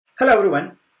Hello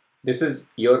everyone, this is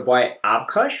your boy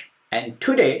Avkash, and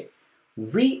today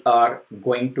we are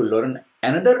going to learn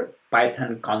another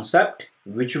Python concept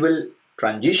which will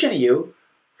transition you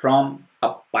from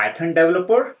a Python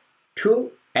developer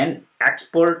to an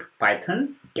expert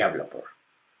Python developer.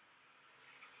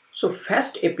 So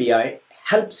FastAPI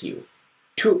helps you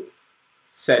to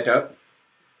set up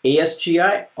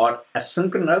ASGI or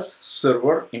Asynchronous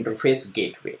Server Interface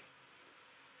Gateway,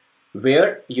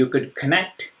 where you could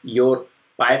connect your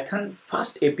Python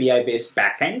FastAPI based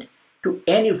backend to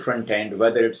any front end,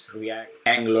 whether it's React,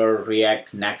 Angular,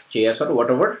 React, Next.js, or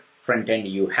whatever front end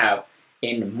you have,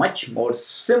 in much more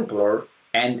simpler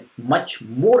and much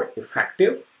more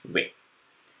effective way.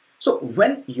 So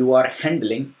when you are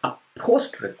handling a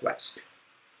post request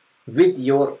with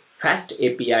your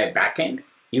FastAPI backend,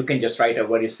 you can just write a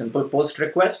very simple post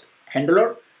request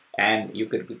handler and you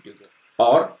could do it.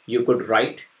 Or you could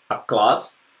write a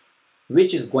class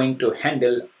which is going to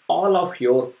handle all of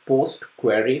your post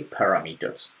query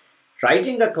parameters.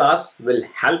 Writing a class will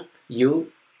help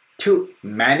you to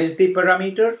manage the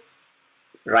parameter,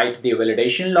 write the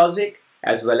validation logic,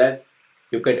 as well as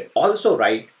you could also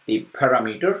write the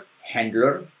parameter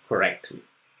handler correctly.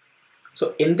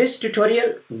 So in this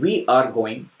tutorial, we are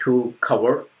going to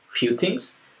cover few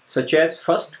things, such as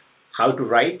first, how to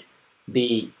write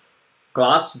the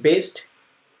class-based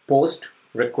post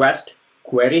request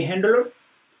query handler.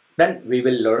 Then we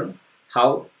will learn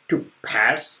how to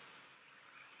parse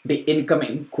the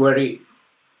incoming query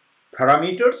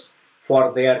parameters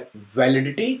for their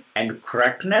validity and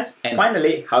correctness, and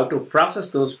finally how to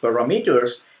process those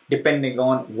parameters depending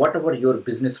on whatever your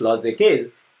business logic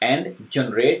is and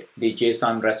generate the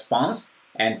JSON response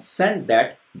and send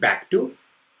that back to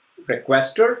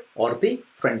requester or the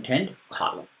front-end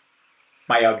column.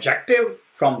 My objective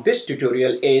from this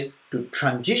tutorial is to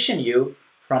transition you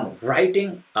from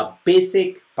writing a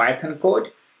basic Python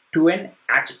code to an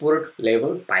expert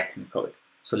level Python code.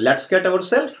 So let's get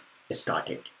ourselves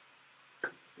started.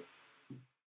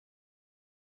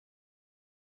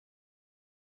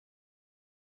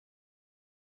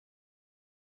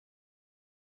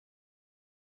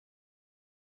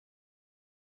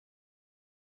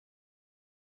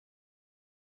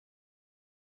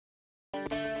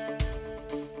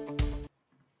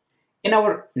 In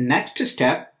our next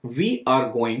step, we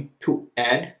are going to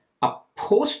add a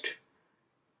post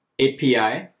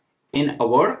API in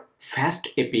our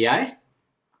FastAPI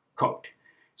code.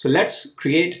 So let's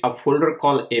create a folder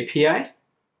called API.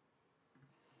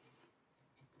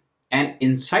 And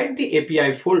inside the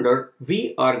API folder,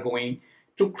 we are going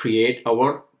to create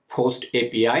our post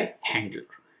API handler.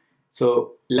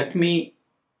 So let me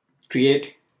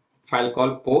create a file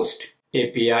called post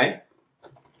API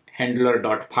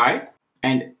handler.py,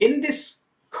 and in this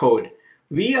code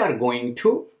we are going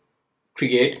to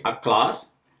create a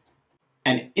class,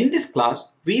 and in this class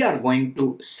we are going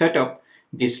to set up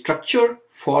the structure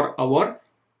for our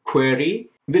query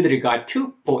with regard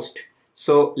to post.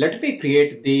 So let me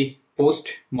create the post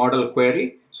model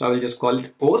query. So I will just call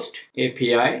it post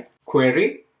API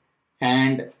query,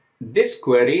 and this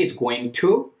query is going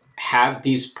to have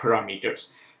these parameters.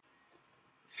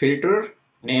 Filter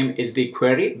name is the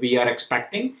query we are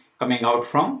expecting coming out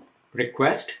from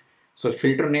request. So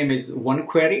filter name is one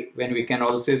query, when we can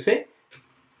also say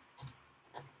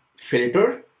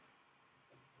filter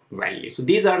value. So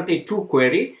these are the two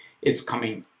query it's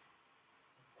coming.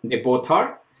 They both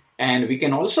are, and we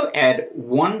can also add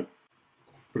one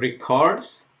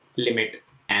records limit,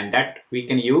 and that we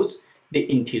can use the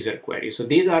integer query. So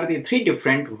these are the three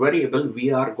different variables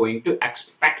we are going to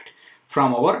expect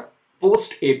from our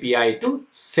post API to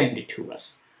send it to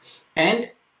us.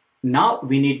 And now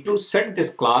we need to set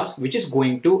this class which is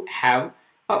going to have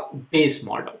a base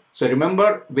model. So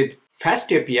remember, with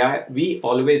FastAPI we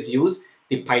always use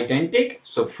the pydantic.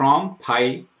 So from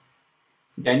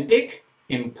pydantic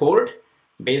import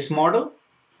base model,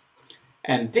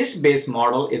 and this base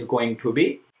model is going to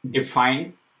be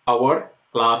define our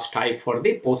class type for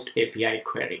the post API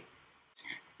query.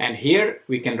 And here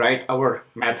we can write our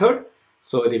method.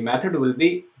 So the method will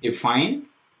be define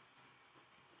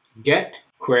get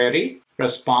query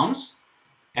response,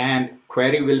 and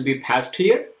query will be passed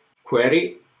here,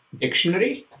 query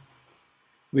dictionary,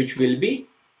 which will be,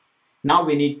 now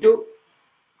we need to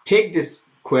take this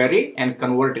query and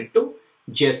convert it to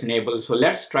JSONable. So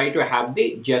let's try to have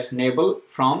the JSONable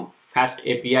from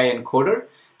FastAPI encoder.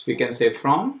 So we can say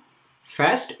from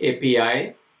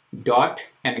FastAPI dot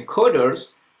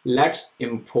encoders, let's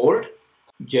import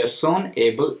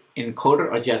JSONable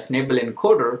encoder or JSONable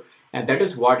encoder, and that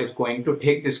is what is going to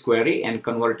take this query and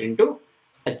convert into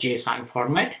a JSON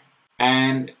format.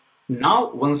 And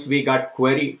now once we got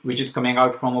query which is coming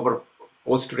out from our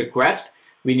post request,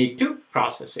 we need to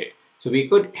process it. So we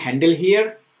could handle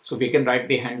here. So we can write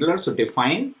the handler. So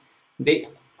define the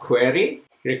query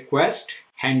request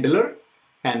handler,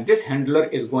 and this handler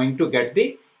is going to get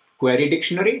the query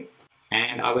dictionary,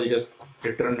 and I will just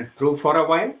return true for a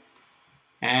while.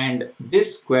 And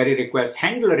this query request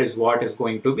handler is what is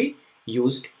going to be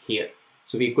used here.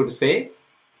 So we could say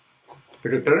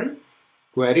return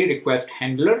query request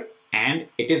handler, and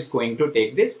it is going to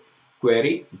take this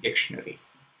query dictionary.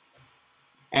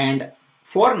 And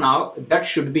for now, that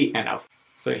should be enough.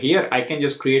 So here I can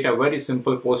just create a very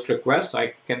simple post request. So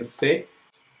I can say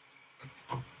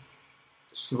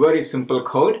it's very simple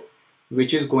code,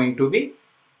 which is going to be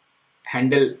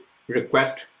handle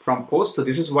request from post. So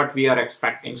this is what we are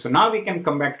expecting. So now we can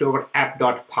come back to our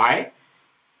app.py.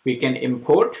 We can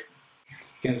import,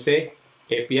 you can say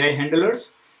API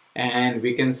handlers, and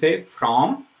we can say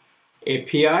from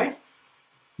API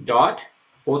dot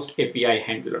post API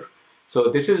handler. So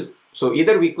this is, so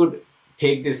either we could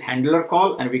take this handler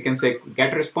call and we can say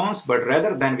get response, but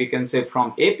rather than we can say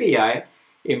from API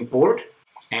import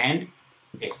and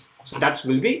this. So that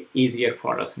will be easier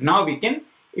for us. Now we can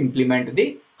implement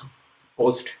the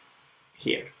post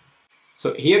here.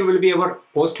 So here will be our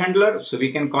post handler. So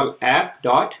we can call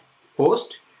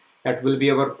app.post. That will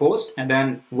be our post, and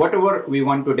then whatever we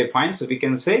want to define. So we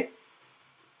can say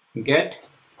get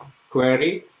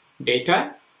query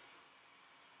data,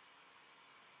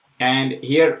 and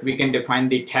here we can define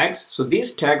the tags. So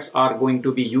these tags are going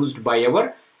to be used by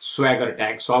our Swagger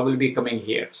tag. So I will be coming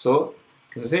here. So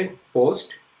you can say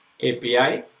post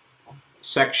API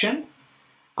section.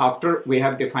 After we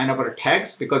have defined our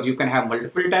tags, because you can have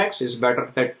multiple tags, it's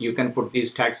better that you can put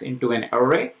these tags into an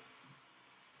array.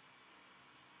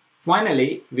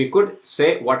 Finally, we could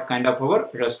say what kind of our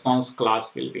response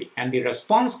class will be. And the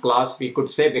response class we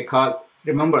could say, because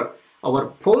remember our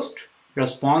post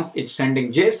response is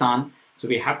sending JSON. So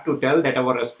we have to tell that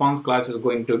our response class is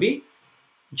going to be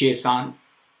JSON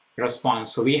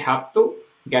response. So we have to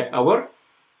get our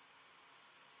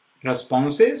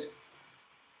responses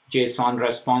JSON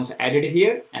response added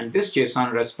here, and this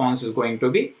JSON response is going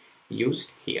to be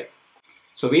used here.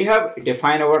 So we have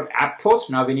defined our app post.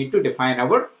 Now we need to define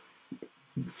our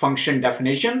function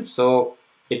definition. So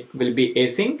it will be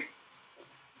async.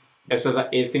 This is an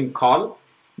async call.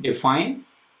 Define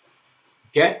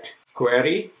get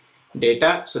query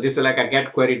data. So this is like a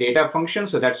get query data function.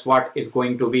 So that's what is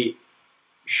going to be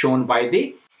shown by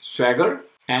the Swagger,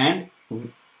 and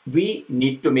we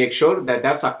need to make sure that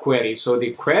that's a query. So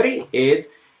the query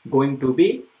is going to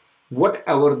be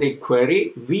whatever the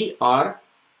query we are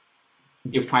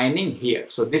defining here.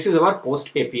 So this is our post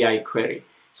API query.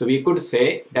 So we could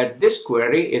say that this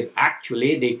query is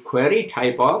actually the query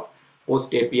type of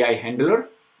post API handler.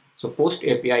 So post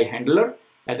API handler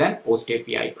and then post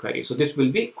API query. So this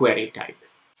will be query type.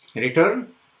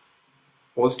 Return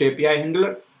post API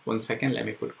handler. One second, let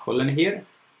me put colon here.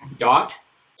 Dot.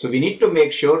 So we need to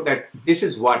make sure that this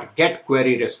is what get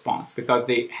query response, because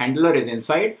the handler is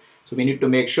inside. So we need to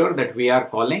make sure that we are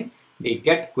calling the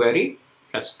get query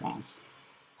response.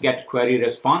 Get query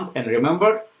response, and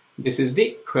remember this is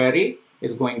the query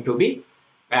is going to be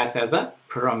passed as a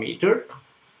parameter.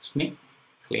 Let me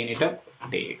clean it up.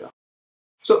 There you go.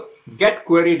 So get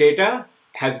query data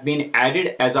has been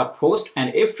added as a post,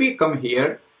 and if we come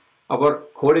here, our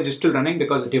code is still running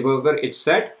because debugger is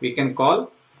set. We can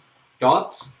call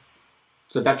docs.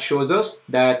 So that shows us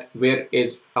that where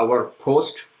is our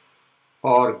post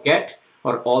or get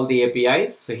or all the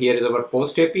APIs. So here is our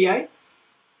post API.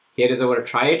 Here is our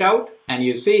try it out, and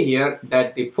you see here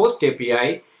that the post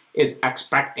API is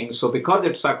expecting. So because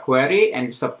it's a query and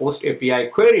it's a post API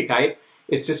query type,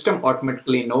 its system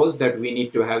automatically knows that we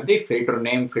need to have the filter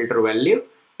name, filter value,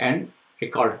 and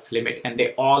records limit, and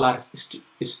they all are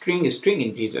string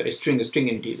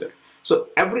integer. So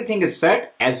everything is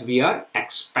set as we are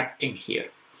expecting here.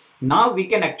 Now we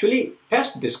can actually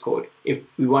test this code. If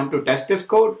we want to test this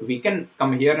code, we can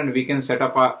come here and we can set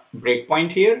up a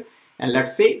breakpoint here, and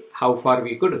let's see how far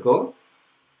we could go.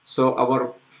 So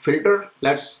our filter,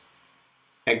 let's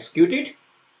execute it.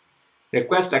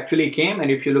 Request actually came, and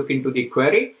if you look into the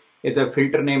query, it's a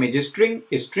filter name is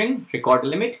string, record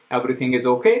limit, everything is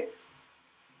okay.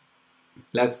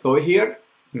 Let's go here.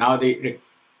 Now the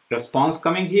response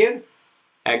coming here,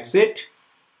 exit,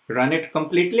 run it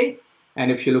completely,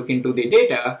 and if you look into the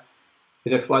data,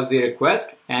 that was the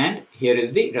request, and here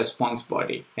is the response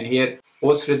body, and here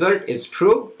post result is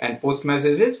true and post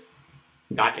message is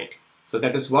got it. So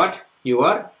that is what you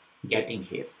are getting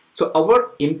here. So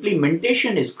our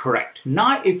implementation is correct.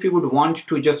 Now, if you would want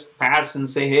to just parse and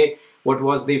say, hey, what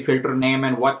was the filter name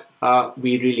and what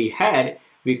we really had,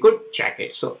 we could check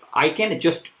it. So I can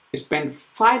just spend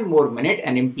 5 more minutes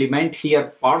and implement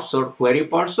here parser, query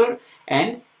parser,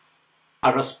 and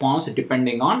a response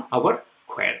depending on our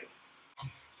query.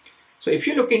 So if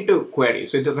you look into query,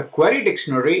 so it is a query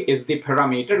dictionary is the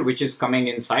parameter which is coming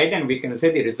inside, and we can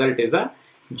say the result is a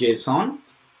JSON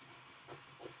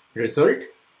result,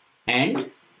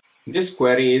 and this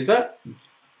query is a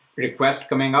request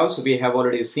coming out. So we have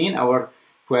already seen our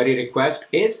query request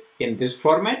is in this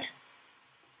format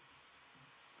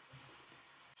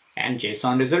and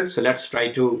JSON result. So let's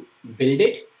try to build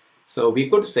it. So we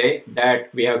could say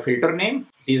that we have filter name.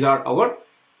 These are our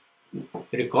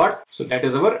records. So that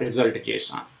is our result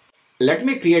JSON. Let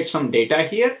me create some data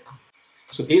here.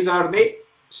 So these are the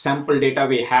sample data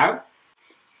we have.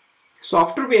 So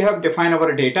after we have defined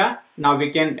our data, now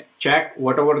we can check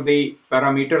whatever the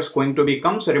parameters going to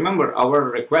become. So remember, our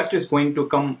request is going to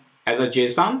come as a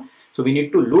JSON. So we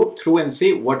need to loop through and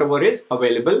see whatever is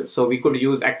available. So we could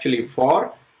use actually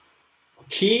for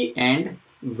key and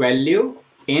value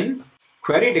in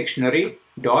query dictionary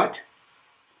dot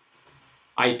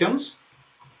items,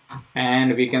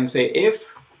 and we can say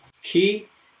if key.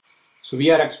 So we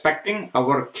are expecting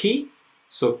our key.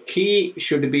 So key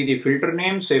should be the filter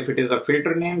name. So if it is a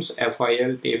filter name, so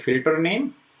FILT filter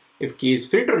name. If key is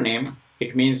filter name,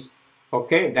 it means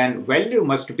okay, then value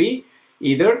must be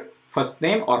either first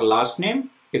name or last name.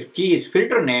 If key is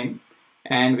filter name,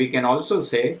 and we can also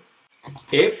say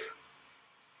if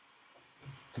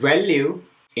value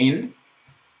in,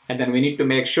 and then we need to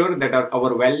make sure that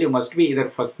our value must be either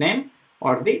first name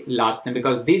or the last name,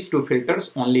 because these two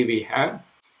filters only we have.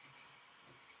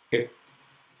 If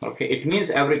okay, it means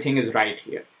everything is right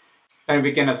here. Then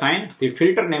we can assign the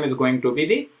filter name is going to be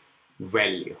the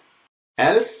value.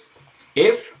 Else,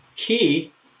 if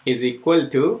key is equal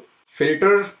to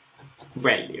filter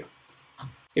value.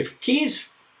 If key is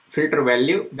filter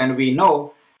value, then we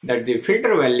know that the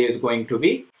filter value is going to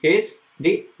be is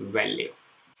the value.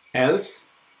 Else,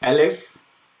 elif,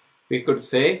 we could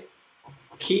say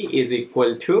key is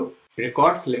equal to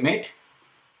records limit.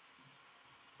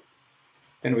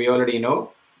 Then we already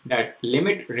know that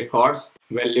limit records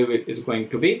value is going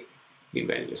to be the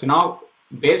value. So now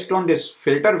based on this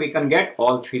filter, we can get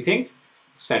all three things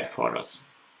set for us.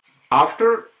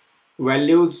 After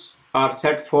values are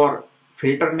set for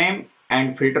filter name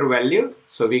and filter value,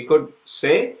 so we could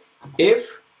say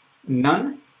if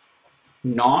none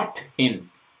not in,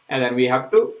 and then we have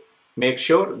to make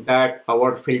sure that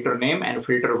our filter name and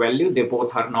filter value, they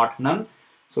both are not none.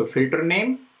 So filter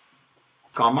name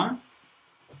comma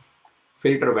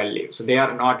filter value, so they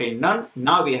are not in none.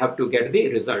 Now we have to get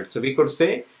the result. So we could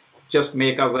say just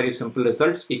make a very simple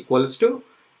results equals to,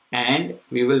 and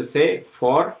we will say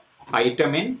for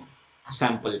item in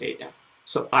sample data.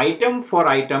 So item for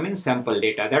item in sample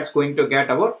data, that's going to get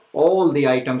our all the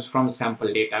items from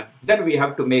sample data. Then we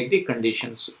have to make the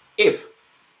conditions. If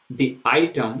the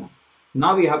item,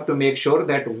 now we have to make sure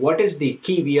that what is the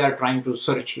key we are trying to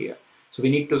search here. So we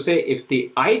need to say if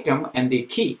the item and the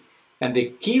key, and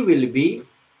the key will be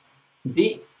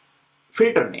the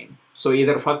filter name. So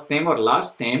either first name or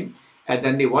last name, and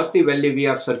then what's the value we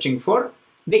are searching for?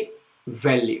 The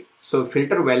value. So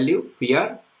filter value we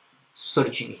are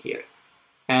searching here,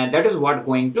 and that is what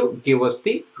going to give us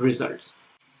the results.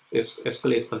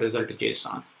 SQL is called result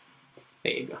JSON.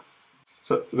 There you go.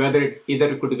 So whether it's either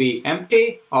it could be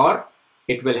empty or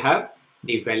it will have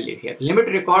the value here. Limit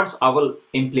records I will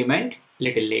implement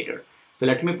little later. So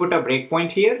let me put a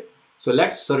breakpoint here. So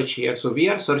let's search here. So we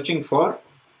are searching for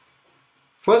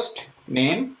first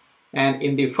name, and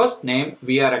in the first name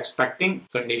we are expecting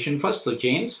condition first, so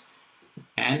James,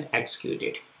 and execute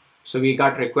it. So we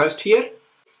got request here.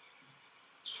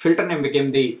 Filter name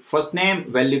became the first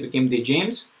name, value became the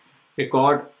James.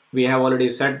 Record we have already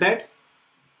set that.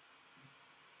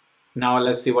 Now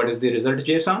let's see what is the result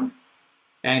JSON,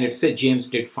 and it says James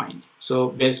did find. So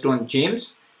based on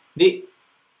James, the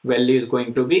value is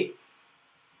going to be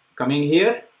coming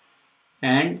here,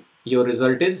 and your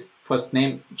result is first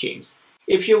name James.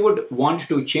 If you would want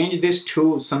to change this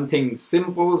to something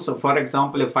simple, so for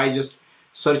example, if I just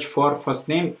search for first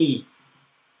name E,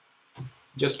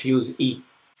 just use E.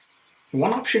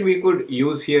 One option we could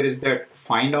use here is that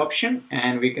find option,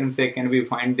 and we can say can we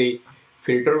find the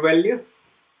filter value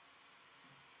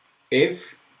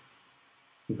if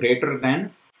greater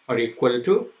than or equal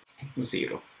to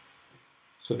 0.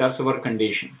 So that's our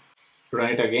condition.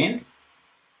 Run it again.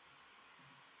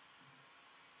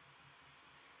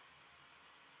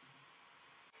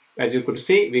 As you could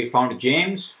see, we found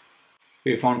James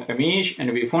we found Amish,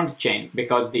 and we found chain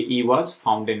because the E was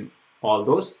found in all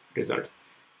those results.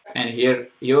 And here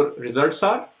your results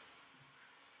are.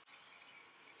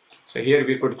 So here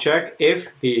we could check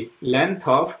if the length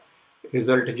of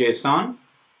result JSON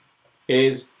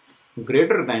is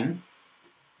greater than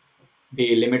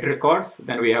the limit records,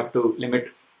 then we have to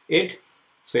limit it.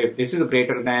 So if this is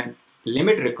greater than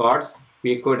limit records,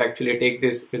 we could actually take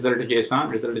this result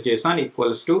JSON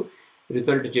equals to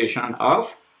result JSON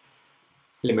of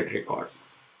limit records.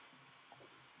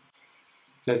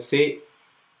 Let's see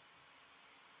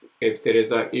if there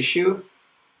is an issue.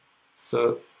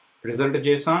 So result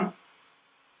JSON,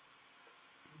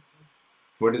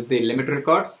 what is the limit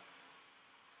records?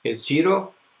 Is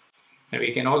 0. And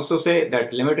we can also say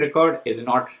that limit record is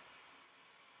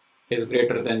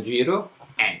greater than 0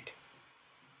 and.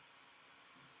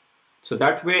 So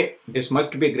that way this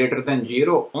must be greater than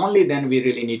 0, only then we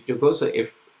really need to go. So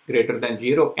if greater than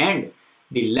 0 and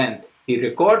the length, the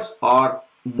records are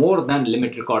more than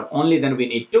limit record, only then we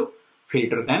need to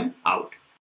filter them out.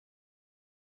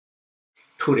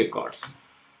 2 records.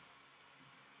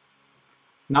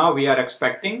 Now we are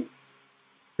expecting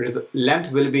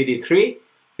length will be the 3,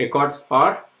 records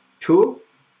are 2.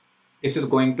 This is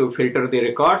going to filter the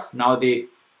records. Now the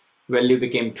value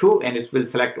became 2 and it will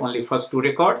select only first 2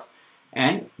 records,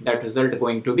 and that result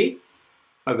going to be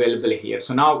available here.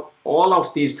 So now all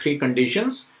of these 3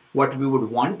 conditions, what we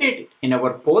would want it in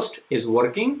our post is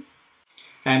working.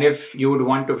 And if you would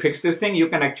want to fix this thing, you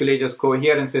can actually just go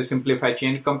here and say simplify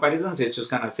chain comparisons. It's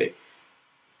just gonna say,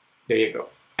 there you go.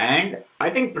 And I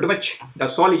think pretty much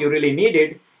that's all you really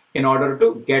needed in order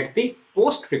to get the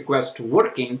post request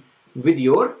working with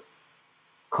your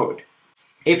code.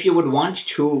 If you would want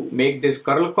to make this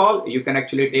curl call, you can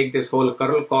actually take this whole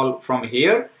curl call from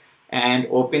here and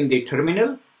open the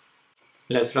terminal.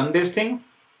 Let's run this thing,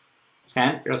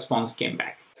 and response came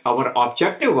back. Our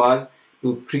objective was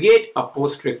to create a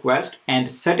post request and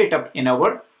set it up in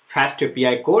our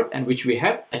FastAPI code, and which we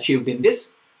have achieved in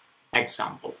this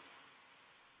example.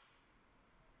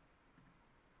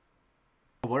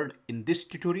 Covered in this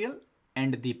tutorial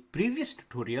and the previous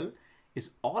tutorial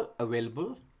is all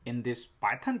available in this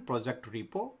Python project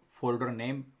repo, folder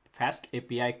name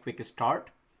FastAPI Quick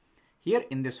Start. Here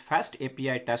in this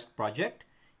FastAPI test project,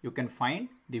 you can find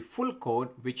the full code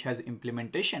which has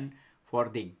implementation for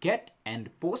the get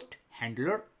and post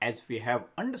handler as we have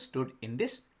understood in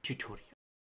this tutorial.